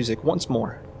by music once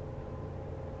more.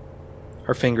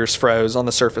 Her fingers froze on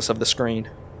the surface of the screen.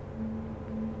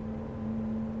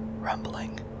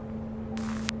 Rumbling.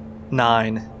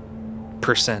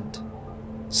 9%.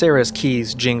 Sarah's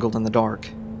keys jingled in the dark,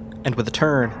 and with a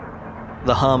turn,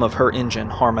 the hum of her engine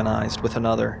harmonized with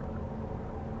another.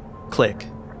 Click.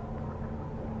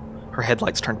 Her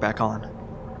headlights turned back on.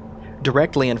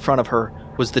 Directly in front of her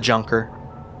was the junker,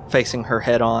 facing her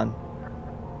head on.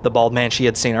 The bald man she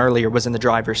had seen earlier was in the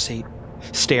driver's seat,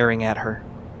 staring at her.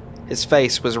 His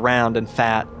face was round and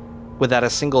fat, without a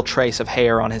single trace of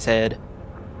hair on his head.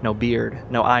 No beard,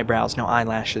 no eyebrows, no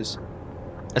eyelashes.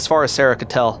 As far as Sarah could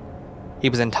tell, he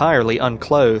was entirely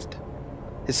unclothed.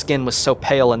 His skin was so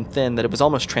pale and thin that it was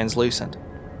almost translucent.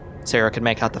 Sarah could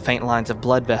make out the faint lines of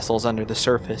blood vessels under the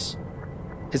surface.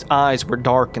 His eyes were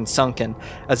dark and sunken,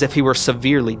 as if he were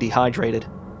severely dehydrated.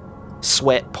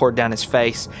 Sweat poured down his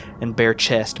face and bare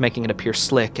chest, making it appear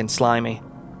slick and slimy.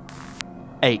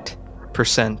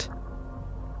 8%.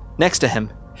 Next to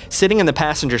him, sitting in the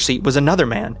passenger seat, was another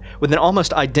man with an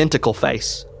almost identical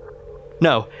face.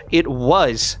 No, it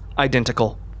was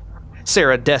identical.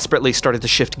 Sarah desperately started to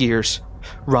shift gears.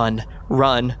 Run,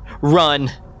 run,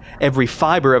 run! Every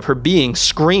fiber of her being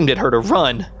screamed at her to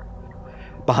run.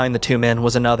 Behind the two men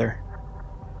was another.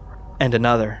 And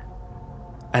another.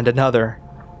 And another.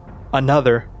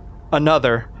 Another.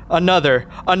 Another. Another.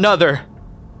 Another.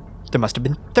 There must have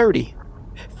been 30.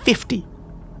 50.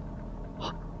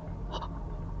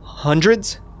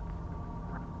 Hundreds?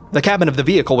 The cabin of the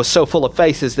vehicle was so full of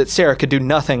faces that Sarah could do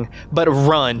nothing but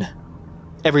run.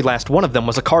 Every last one of them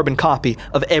was a carbon copy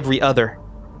of every other.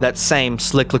 That same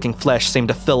slick-looking flesh seemed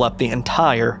to fill up the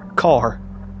entire car.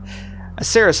 As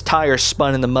Sarah's tires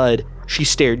spun in the mud, she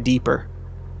stared deeper.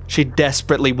 She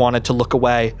desperately wanted to look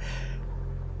away,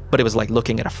 but it was like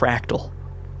looking at a fractal.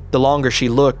 The longer she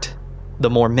looked, the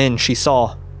more men she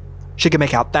saw. She could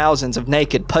make out thousands of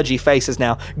naked, pudgy faces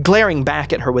now, glaring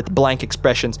back at her with blank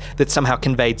expressions that somehow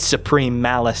conveyed supreme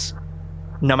malice.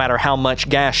 No matter how much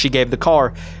gas she gave the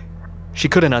car, she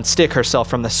couldn't unstick herself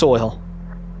from the soil.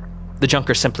 The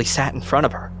junker simply sat in front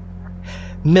of her.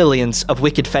 Millions of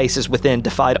wicked faces within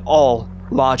defied all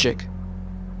logic.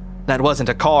 That wasn't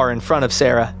a car in front of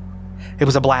Sarah. It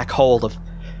was a black hole of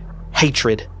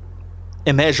hatred.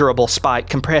 Immeasurable spite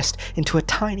compressed into a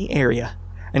tiny area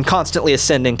and constantly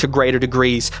ascending to greater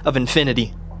degrees of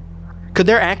infinity. Could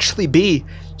there actually be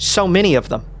so many of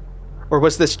them? Or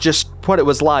was this just what it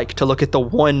was like to look at the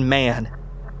one man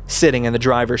sitting in the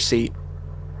driver's seat?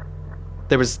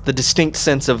 There was the distinct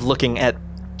sense of looking at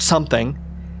something,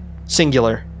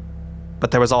 singular,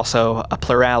 but there was also a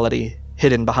plurality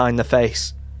hidden behind the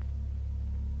face.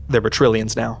 There were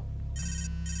trillions now.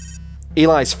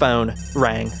 Eli's phone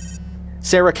rang.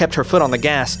 Sarah kept her foot on the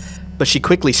gas, but she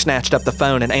quickly snatched up the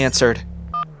phone and answered.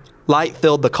 Light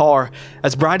filled the car,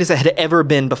 as bright as it had ever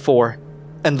been before,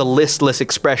 and the listless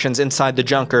expressions inside the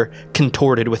junker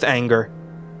contorted with anger.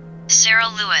 Sarah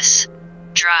Lewis.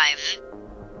 Drive.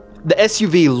 The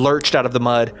SUV lurched out of the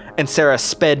mud, and Sarah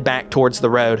sped back towards the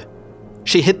road.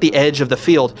 She hit the edge of the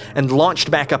field and launched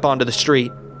back up onto the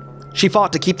street. She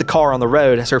fought to keep the car on the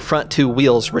road as her front two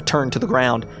wheels returned to the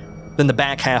ground. Then the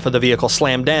back half of the vehicle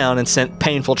slammed down and sent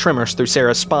painful tremors through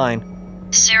Sarah's spine.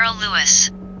 Sarah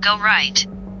Lewis, go right.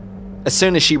 As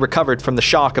soon as she recovered from the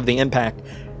shock of the impact,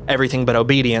 everything but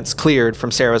obedience cleared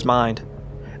from Sarah's mind.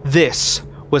 This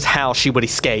was how she would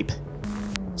escape.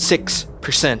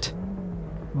 6%.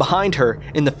 Behind her,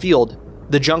 in the field,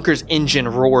 the junker's engine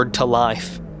roared to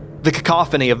life. The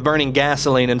cacophony of burning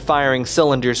gasoline and firing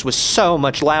cylinders was so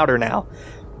much louder now.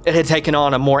 It had taken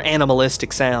on a more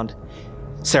animalistic sound.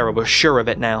 Sarah was sure of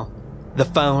it now. The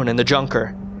phone and the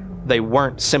junker, they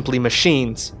weren't simply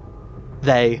machines.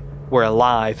 They were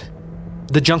alive.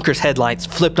 The junker's headlights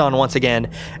flipped on once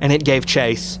again, and it gave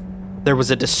chase. There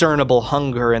was a discernible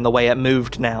hunger in the way it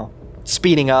moved now,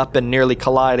 speeding up and nearly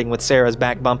colliding with Sarah's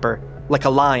back bumper, like a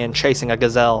lion chasing a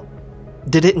gazelle.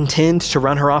 Did it intend to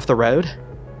run her off the road?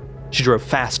 She drove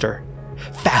faster.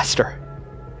 Faster.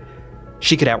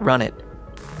 She could outrun it.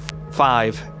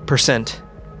 5%.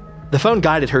 The phone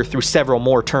guided her through several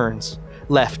more turns.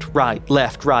 Left,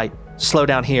 right, slow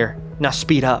down here, now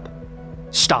speed up.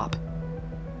 Stop.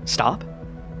 Stop?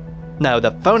 No,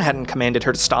 the phone hadn't commanded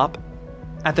her to stop.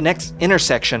 At the next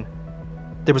intersection,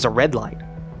 there was a red light.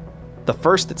 The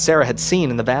first that Sarah had seen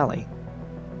in the valley.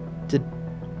 Did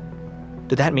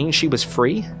that mean she was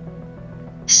free?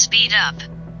 Speed up.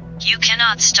 You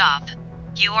cannot stop.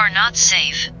 You are not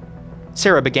safe.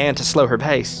 Sarah began to slow her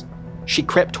pace. She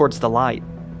crept towards the light.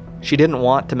 She didn't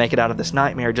want to make it out of this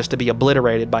nightmare just to be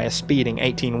obliterated by a speeding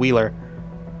 18-wheeler.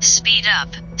 Speed up,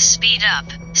 speed up,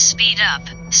 speed up,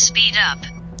 speed up.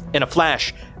 In a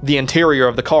flash, the interior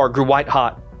of the car grew white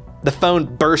hot. The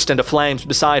phone burst into flames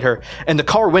beside her, and the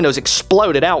car windows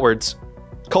exploded outwards.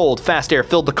 Cold, fast air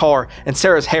filled the car, and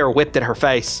Sarah's hair whipped at her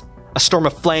face. A storm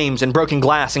of flames and broken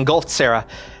glass engulfed Sarah,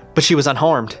 but she was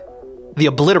unharmed. The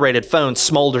obliterated phone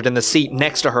smoldered in the seat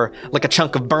next to her like a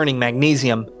chunk of burning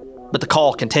magnesium, but the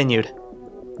call continued.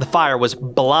 The fire was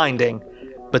blinding,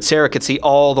 but Sarah could see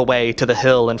all the way to the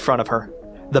hill in front of her.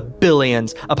 The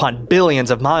billions upon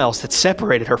billions of miles that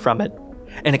separated her from it.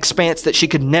 An expanse that she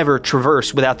could never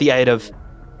traverse without the aid of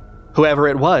whoever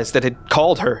it was that had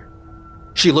called her.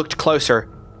 She looked closer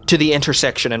to the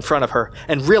intersection in front of her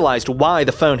and realized why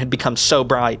the phone had become so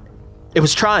bright. It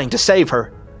was trying to save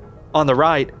her. On the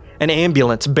right, an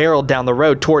ambulance barreled down the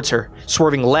road towards her,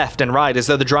 swerving left and right as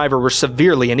though the driver were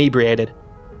severely inebriated.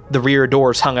 The rear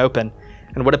doors hung open,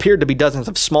 and what appeared to be dozens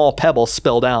of small pebbles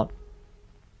spilled out.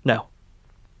 No,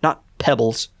 not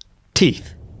pebbles.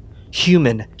 Teeth.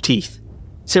 Human teeth.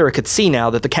 Sarah could see now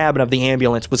that the cabin of the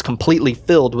ambulance was completely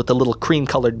filled with the little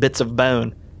cream-colored bits of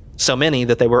bone, so many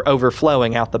that they were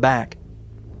overflowing out the back.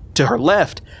 To her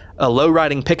left, a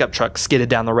low-riding pickup truck skidded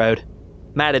down the road.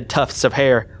 Matted tufts of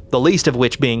hair, the least of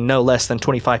which being no less than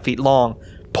 25 feet long,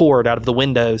 poured out of the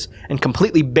windows and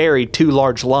completely buried 2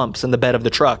 large lumps in the bed of the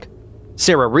truck.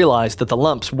 Sarah realized that the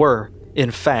lumps were,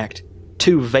 in fact,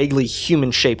 2 vaguely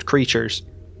human-shaped creatures.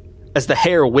 As the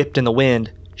hair whipped in the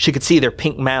wind, she could see their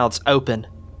pink mouths open,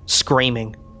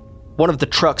 screaming. One of the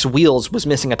truck's wheels was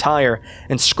missing a tire,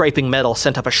 and scraping metal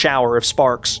sent up a shower of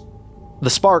sparks. The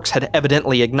sparks had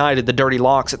evidently ignited the dirty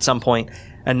locks at some point,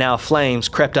 and now flames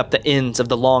crept up the ends of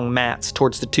the long mats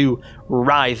towards the 2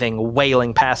 writhing,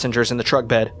 wailing passengers in the truck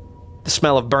bed. The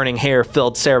smell of burning hair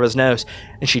filled Sarah's nose,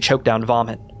 and she choked down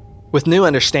vomit. With new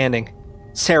understanding,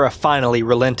 Sarah finally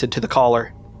relented to the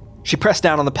caller. She pressed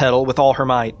down on the pedal with all her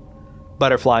might.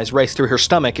 Butterflies raced through her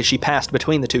stomach as she passed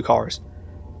between the 2 cars.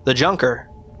 The junker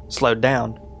slowed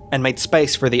down and made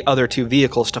space for the other 2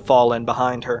 vehicles to fall in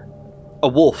behind her. A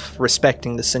wolf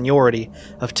respecting the seniority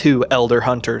of 2 elder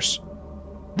hunters.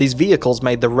 These vehicles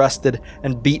made the rusted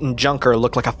and beaten junker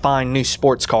look like a fine new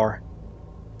sports car.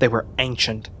 They were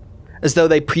ancient, as though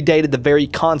they predated the very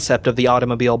concept of the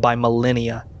automobile by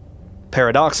millennia.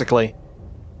 Paradoxically,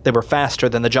 they were faster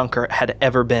than the junker had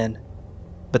ever been.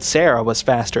 But Sarah was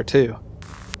faster too.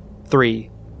 3%.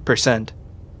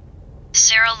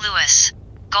 Sarah Lewis,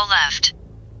 go left.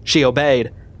 She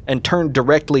obeyed and turned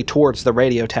directly towards the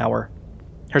radio tower.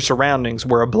 Her surroundings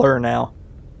were a blur now.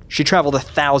 She traveled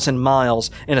 1,000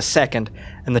 miles in a second,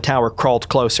 and the tower crawled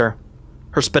closer.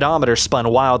 Her speedometer spun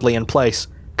wildly in place,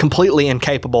 completely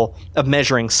incapable of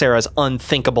measuring Sarah's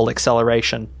unthinkable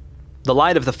acceleration. The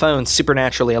light of the phone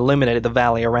supernaturally illuminated the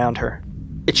valley around her.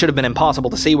 It should have been impossible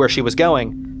to see where she was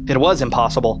going. It was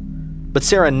impossible. But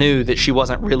Sarah knew that she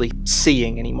wasn't really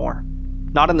seeing anymore.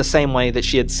 Not in the same way that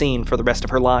she had seen for the rest of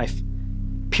her life.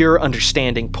 Pure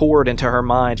understanding poured into her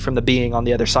mind from the being on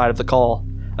the other side of the call,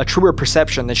 a truer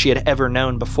perception than she had ever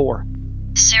known before.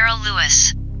 Sarah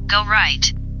Lewis, go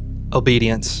right.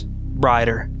 Obedience.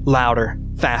 Brighter, louder,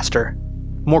 faster.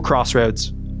 More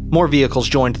crossroads. More vehicles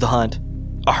joined the hunt.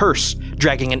 A hearse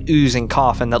dragging an oozing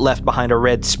coffin that left behind a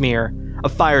red smear. A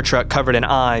fire truck covered in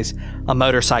eyes. A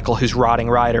motorcycle whose rotting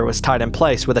rider was tied in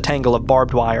place with a tangle of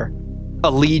barbed wire.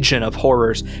 A legion of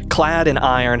horrors, clad in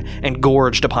iron and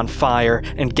gorged upon fire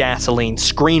and gasoline,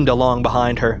 screamed along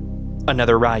behind her.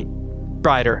 Another right.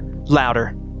 Brighter,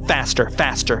 louder, faster,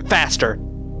 faster, faster.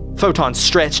 Photons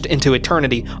stretched into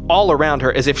eternity all around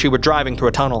her as if she were driving through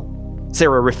a tunnel.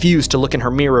 Sarah refused to look in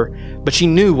her mirror, but she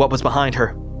knew what was behind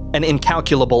her. An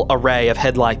incalculable array of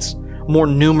headlights, more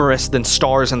numerous than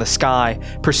stars in the sky,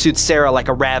 pursued Sarah like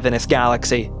a ravenous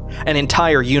galaxy. An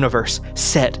entire universe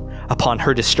set upon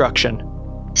her destruction.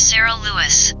 Sarah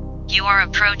Lewis, you are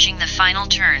approaching the final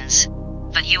turns,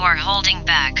 but you are holding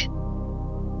back.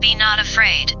 Be not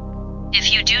afraid.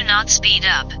 If you do not speed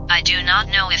up, I do not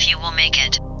know if you will make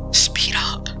it. Speed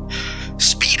up!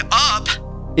 Speed up!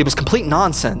 It was complete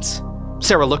nonsense.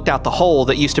 Sarah looked out the hole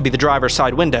that used to be the driver's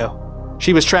side window.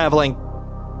 She was traveling.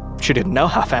 She didn't know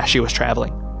how fast she was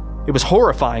traveling. It was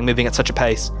horrifying moving at such a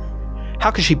pace.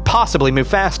 How could she possibly move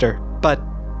faster?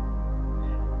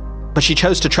 But she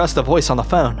chose to trust the voice on the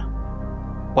phone.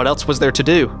 What else was there to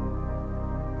do?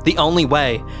 The only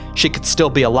way she could still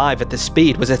be alive at this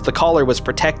speed was if the caller was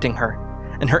protecting her,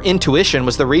 and her intuition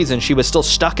was the reason she was still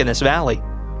stuck in this valley.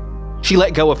 She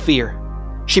let go of fear.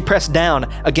 She pressed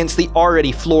down against the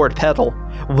already floored pedal,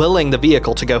 willing the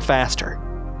vehicle to go faster.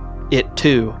 It,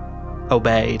 too,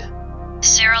 obeyed.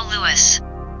 Sarah Lewis,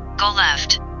 go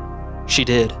left. She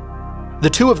did. The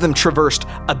two of them traversed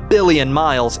 1 billion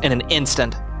miles in an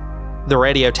instant. The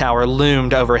radio tower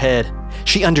loomed overhead.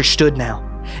 She understood now.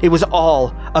 It was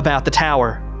all about the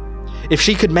tower. If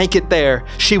she could make it there,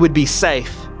 she would be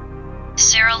safe.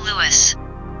 Sarah Lewis.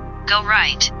 Go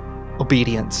right.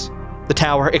 Obedience. The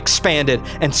tower expanded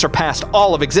and surpassed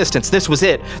all of existence. This was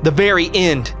it, the very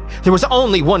end. There was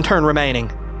only one turn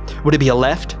remaining. Would it be a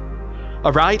left?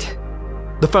 A right?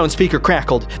 The phone speaker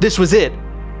crackled. This was it.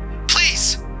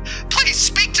 Please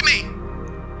speak to me!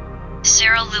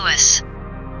 Sarah Lewis.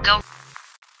 Go.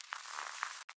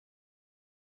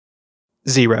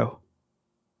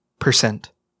 0%.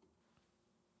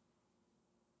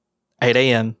 8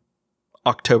 a.m.,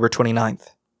 October 29th.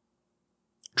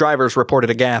 Drivers reported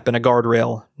a gap in a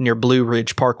guardrail near Blue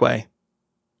Ridge Parkway.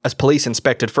 As police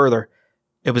inspected further,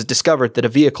 it was discovered that a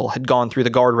vehicle had gone through the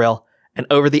guardrail and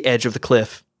over the edge of the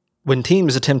cliff. When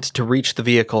teams attempted to reach the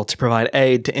vehicle to provide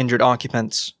aid to injured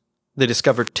occupants, they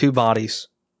discovered 2 bodies.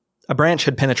 A branch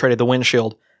had penetrated the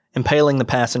windshield, impaling the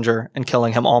passenger and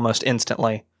killing him almost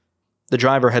instantly. The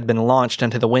driver had been launched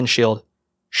into the windshield,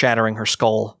 shattering her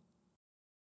skull.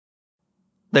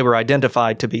 They were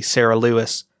identified to be Sarah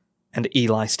Lewis and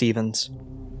Eli Stevens.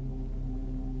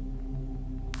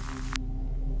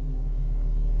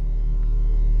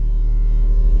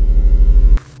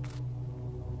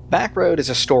 Backroad is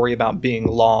a story about being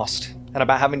lost, and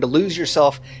about having to lose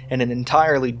yourself in an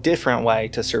entirely different way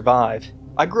to survive.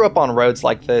 I grew up on roads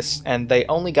like this, and they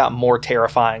only got more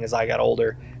terrifying as I got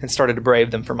older and started to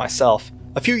brave them for myself.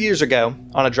 A few years ago,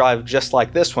 on a drive just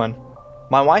like this one,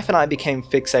 my wife and I became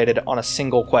fixated on a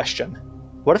single question.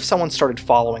 What if someone started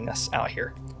following us out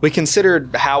here? We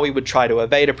considered how we would try to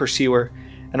evade a pursuer,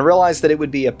 and realized that it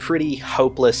would be a pretty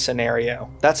hopeless scenario.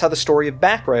 That's how the story of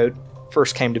Backroad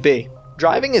first came to be.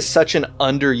 Driving is such an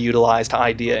underutilized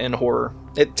idea in horror.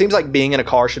 It seems like being in a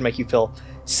car should make you feel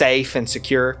safe and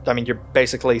secure. I mean, you're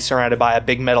basically surrounded by a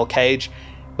big metal cage,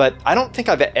 but I don't think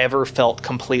I've ever felt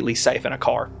completely safe in a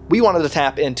car. We wanted to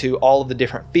tap into all of the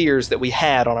different fears that we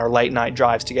had on our late night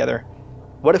drives together.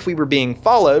 What if we were being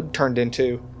followed turned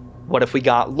into, what if we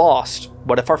got lost?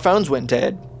 What if our phones went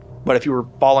dead? What if you were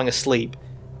falling asleep?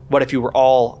 What if you were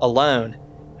all alone?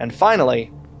 And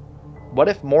finally, what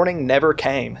if morning never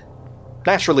came?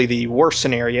 Naturally, the worst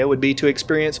scenario would be to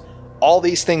experience all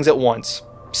these things at once.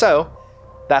 So,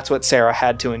 that's what Sarah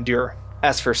had to endure.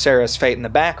 As for Sarah's fate in the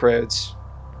backroads,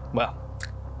 well,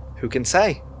 who can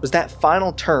say? Was that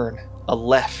final turn a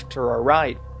left or a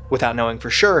right? Without knowing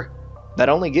for sure, that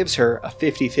only gives her a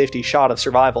 50-50 shot of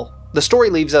survival. The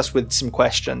story leaves us with some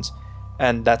questions,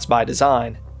 and that's by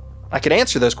design. I could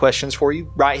answer those questions for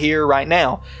you right here, right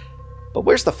now, but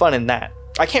where's the fun in that?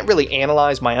 I can't really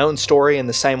analyze my own story in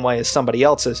the same way as somebody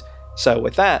else's, so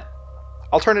with that,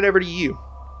 I'll turn it over to you.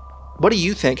 What do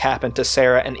you think happened to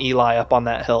Sarah and Eli up on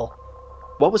that hill?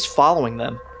 What was following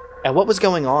them? And what was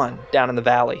going on down in the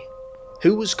valley?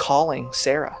 Who was calling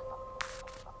Sarah?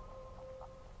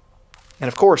 And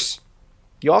of course,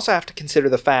 you also have to consider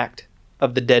the fact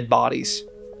of the dead bodies.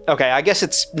 Okay, I guess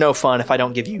it's no fun if I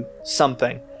don't give you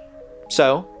something.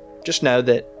 So, just know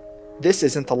that this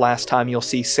isn't the last time you'll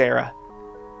see Sarah.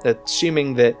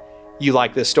 Assuming that you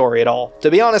like this story at all.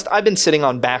 To be honest, I've been sitting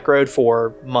on Backroad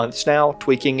for months now,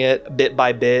 tweaking it bit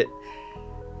by bit.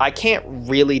 I can't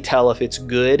really tell if it's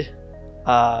good.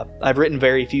 I've written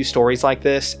very few stories like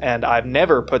this, and I've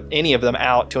never put any of them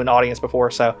out to an audience before,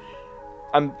 so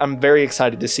I'm very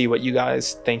excited to see what you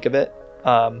guys think of it.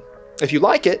 If you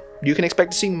like it, you can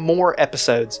expect to see more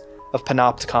episodes of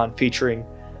PANOPTICON featuring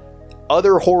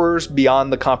other horrors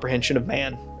beyond the comprehension of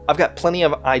man. I've got plenty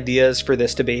of ideas for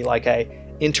this to be like a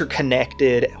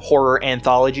interconnected horror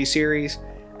anthology series,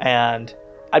 and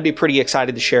I'd be pretty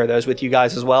excited to share those with you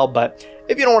guys as well, but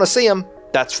if you don't want to see them,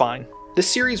 that's fine.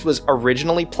 This series was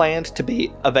originally planned to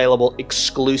be available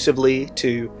exclusively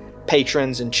to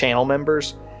patrons and channel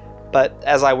members, but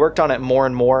as I worked on it more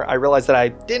and more, I realized that I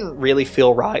didn't really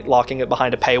feel right locking it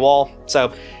behind a paywall,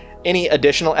 so any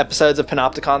additional episodes of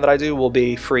PANOPTICON that I do will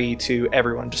be free to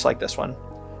everyone, just like this one.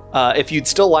 If you'd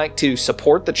still like to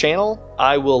support the channel,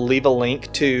 I will leave a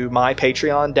link to my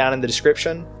Patreon down in the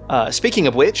description. Speaking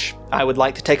of which, I would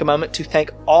like to take a moment to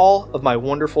thank all of my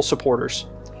wonderful supporters.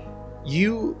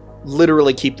 You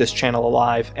literally keep this channel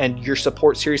alive, and your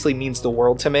support seriously means the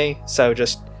world to me, so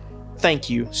just thank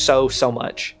you so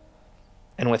much.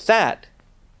 And with that,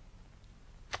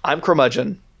 I'm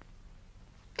Curmudgeon.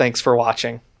 Thanks for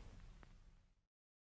watching.